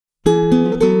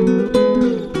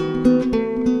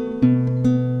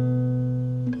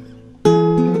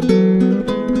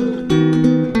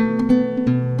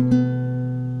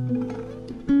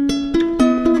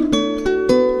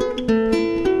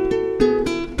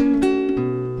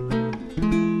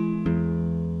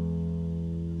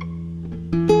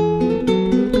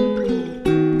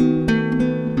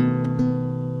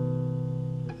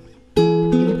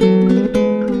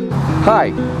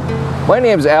My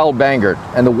name is Al Bangert,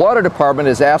 and the Water Department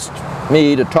has asked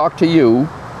me to talk to you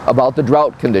about the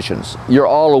drought conditions. You're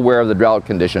all aware of the drought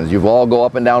conditions. You've all go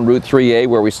up and down Route 3A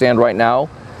where we stand right now,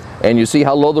 and you see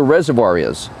how low the reservoir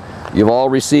is. You've all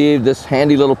received this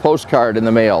handy little postcard in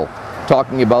the mail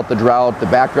talking about the drought, the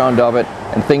background of it,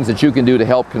 and things that you can do to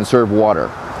help conserve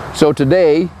water. So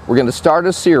today we're going to start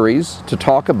a series to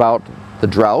talk about the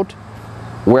drought,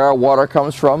 where our water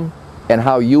comes from, and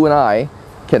how you and I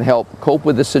can help cope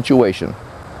with this situation.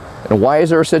 And why is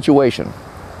there a situation?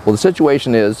 Well, the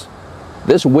situation is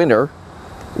this winter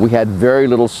we had very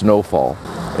little snowfall.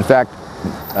 In fact,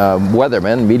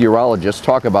 weathermen, meteorologists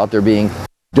talk about there being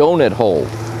donut hole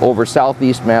over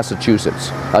southeast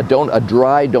Massachusetts, a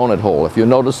dry donut hole. If you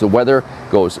notice, the weather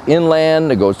goes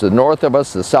inland, it goes to the north of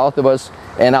us, the south of us,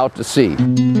 and out to sea.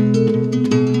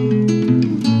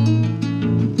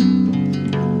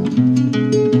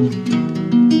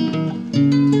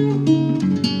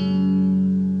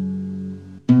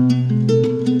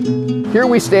 Here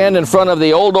we stand in front of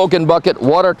the Old Oaken Bucket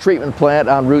water treatment plant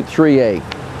on Route 3A.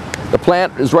 The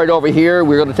plant is right over here.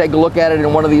 We're going to take a look at it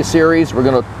in one of these series. We're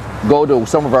going to go to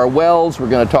some of our wells. We're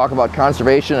going to talk about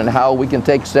conservation and how we can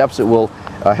take steps that will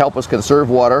help us conserve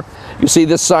water. You see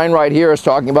this sign right here is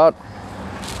talking about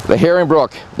the Herring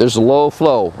Brook. There's a low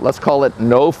flow. Let's call it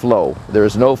no flow. There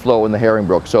is no flow in the Herring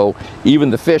Brook, so even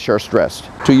the fish are stressed.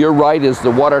 To your right is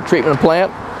the water treatment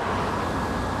plant.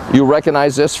 You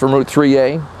recognize this from Route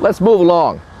 3A. Let's move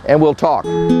along and we'll talk.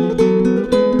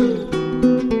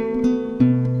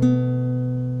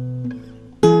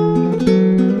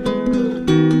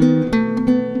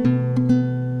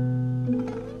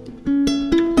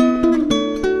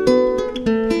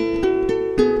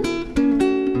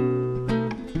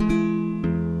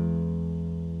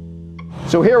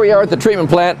 So here we are at the treatment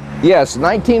plant. Yes,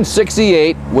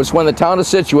 1968 was when the town of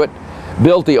Scituate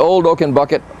built the Old Oaken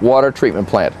Bucket water treatment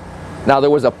plant. Now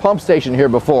there was a pump station here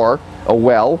before, a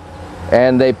well,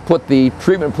 and they put the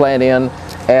treatment plant in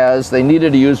as they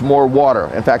needed to use more water.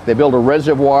 In fact, they built a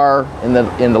reservoir in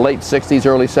the late 60s,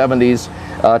 early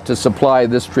 70s to supply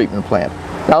this treatment plant.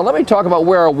 Now let me talk about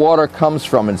where our water comes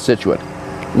from in Scituate.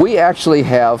 We actually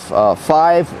have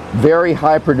 5 very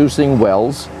high producing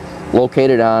wells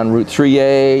located on Route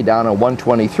 3A, down on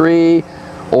 123,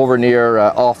 over near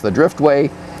off the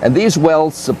Driftway. And these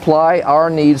wells supply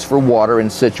our needs for water in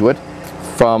Scituate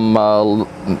from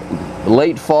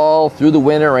late fall through the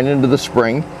winter and into the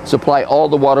spring, supply all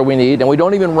the water we need, and we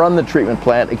don't even run the treatment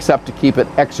plant except to keep it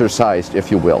exercised, if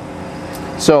you will.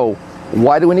 So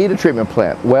why do we need a treatment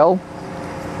plant? Well,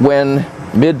 when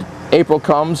mid-April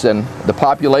comes and the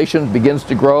population begins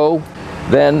to grow,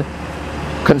 then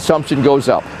consumption goes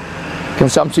up.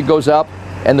 Consumption goes up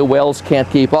and the wells can't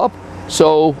keep up,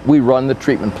 so we run the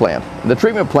treatment plant. The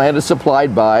treatment plant is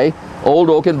supplied by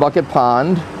Old Oaken Bucket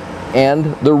Pond and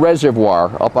the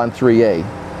reservoir up on 3A.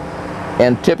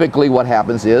 And typically what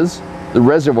happens is the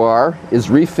reservoir is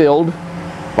refilled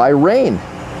by rain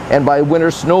and by winter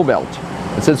snowmelt.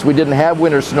 And since we didn't have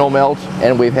winter snowmelt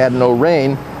and we've had no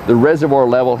rain, the reservoir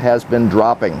level has been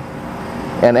dropping.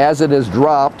 And as it has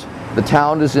dropped, the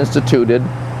town has instituted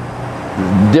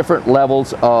different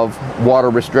levels of water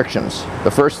restrictions.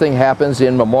 The first thing happens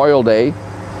in Memorial Day.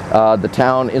 The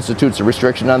town institutes a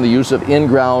restriction on the use of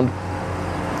in-ground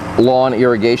lawn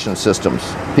irrigation systems.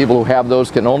 People who have those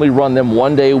can only run them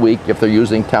 1 day a week if they're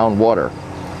using town water.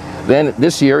 Then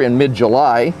this year in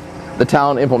mid-July, the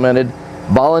town implemented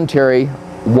voluntary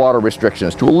water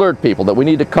restrictions to alert people that we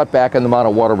need to cut back on the amount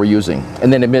of water we're using.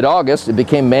 And then in mid-August, it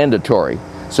became mandatory.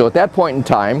 So at that point in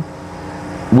time,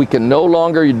 we can no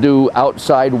longer do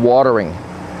outside watering.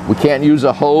 We can't use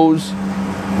a hose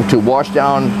to wash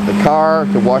down the car,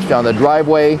 to wash down the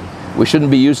driveway. We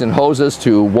shouldn't be using hoses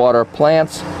to water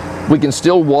plants. We can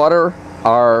still water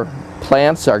our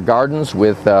plants, our gardens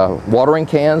with watering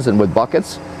cans and with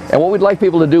buckets. And what we'd like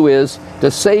people to do is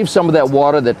to save some of that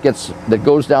water that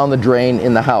goes down the drain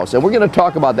in the house. And we're going to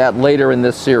talk about that later in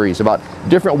this series, about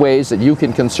different ways that you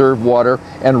can conserve water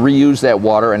and reuse that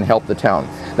water and help the town.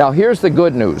 Now here's the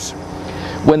good news.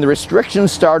 When the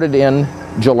restrictions started in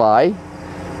July,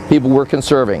 people were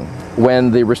conserving. When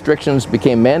the restrictions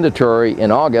became mandatory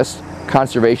in August,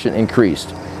 conservation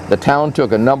increased. The town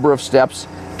took a number of steps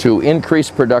to increase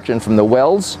production from the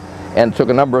wells and took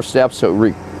a number of steps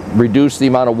to reduce the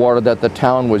amount of water that the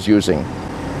town was using.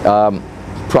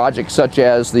 Projects such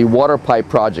as the water pipe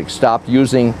project stopped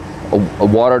using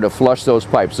water to flush those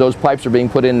pipes. Those pipes are being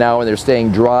put in now and they're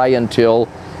staying dry until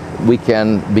we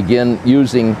can begin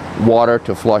using water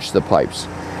to flush the pipes.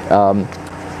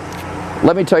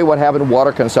 Let me tell you what happened to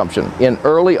water consumption. In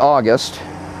early August,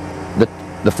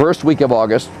 the first week of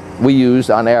August, we used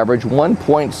on average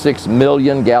 1.6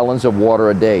 million gallons of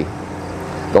water a day.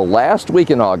 The last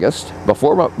week in August,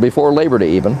 before Labor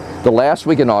Day even, the last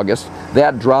week in August,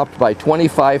 that dropped by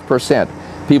 25%.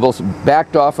 People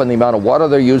backed off on the amount of water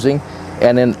they're using,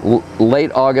 and in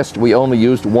late August we only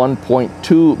used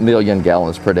 1.2 million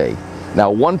gallons per day.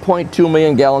 Now 1.2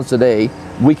 million gallons a day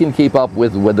we can keep up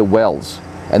with the wells,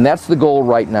 and that's the goal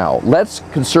right now. Let's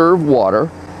conserve water,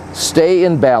 stay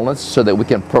in balance so that we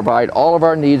can provide all of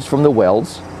our needs from the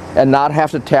wells and not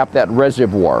have to tap that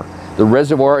reservoir. The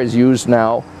reservoir is used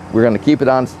now. We're going to keep it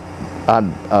on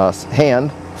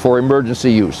hand for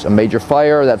emergency use, a major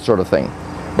fire, that sort of thing.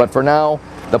 But for now,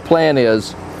 the plan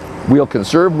is we'll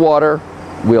conserve water,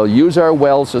 we'll use our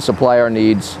wells to supply our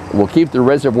needs, we'll keep the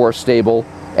reservoir stable,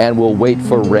 and we'll wait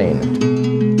for rain.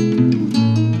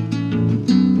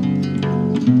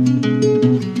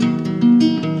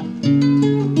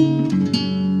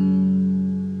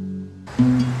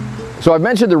 So I've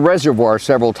mentioned the reservoir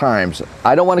several times.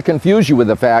 I don't want to confuse you with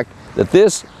the fact that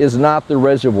this is not the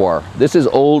reservoir. This is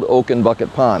Old Oaken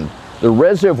Bucket Pond. The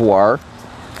reservoir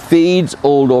feeds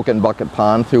Old Oaken Bucket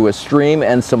Pond through a stream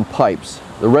and some pipes.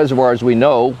 The reservoir, as we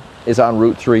know, is on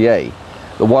Route 3A.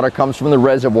 The water comes from the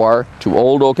reservoir to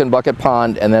Old Oaken Bucket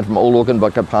Pond, and then from Old Oaken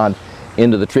Bucket Pond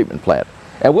into the treatment plant.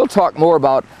 And we'll talk more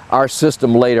about our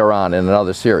system later on in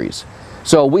another series.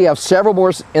 So we have several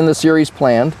more in the series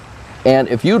planned. And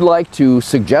if you'd like to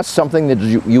suggest something that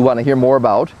you want to hear more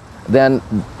about, then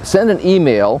send an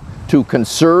email to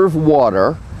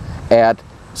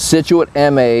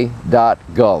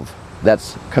conservewater@scituatema.gov.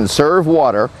 That's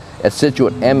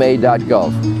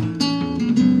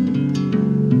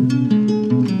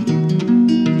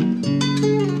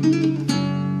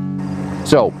conservewater@scituatema.gov.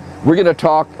 So we're going to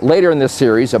talk later in this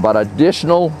series about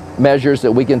additional measures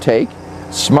that we can take,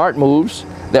 smart moves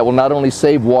that will not only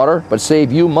save water, but save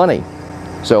you money.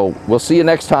 So we'll see you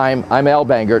next time. I'm Al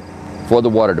Bangert for the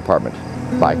Water Department.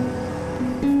 Bye.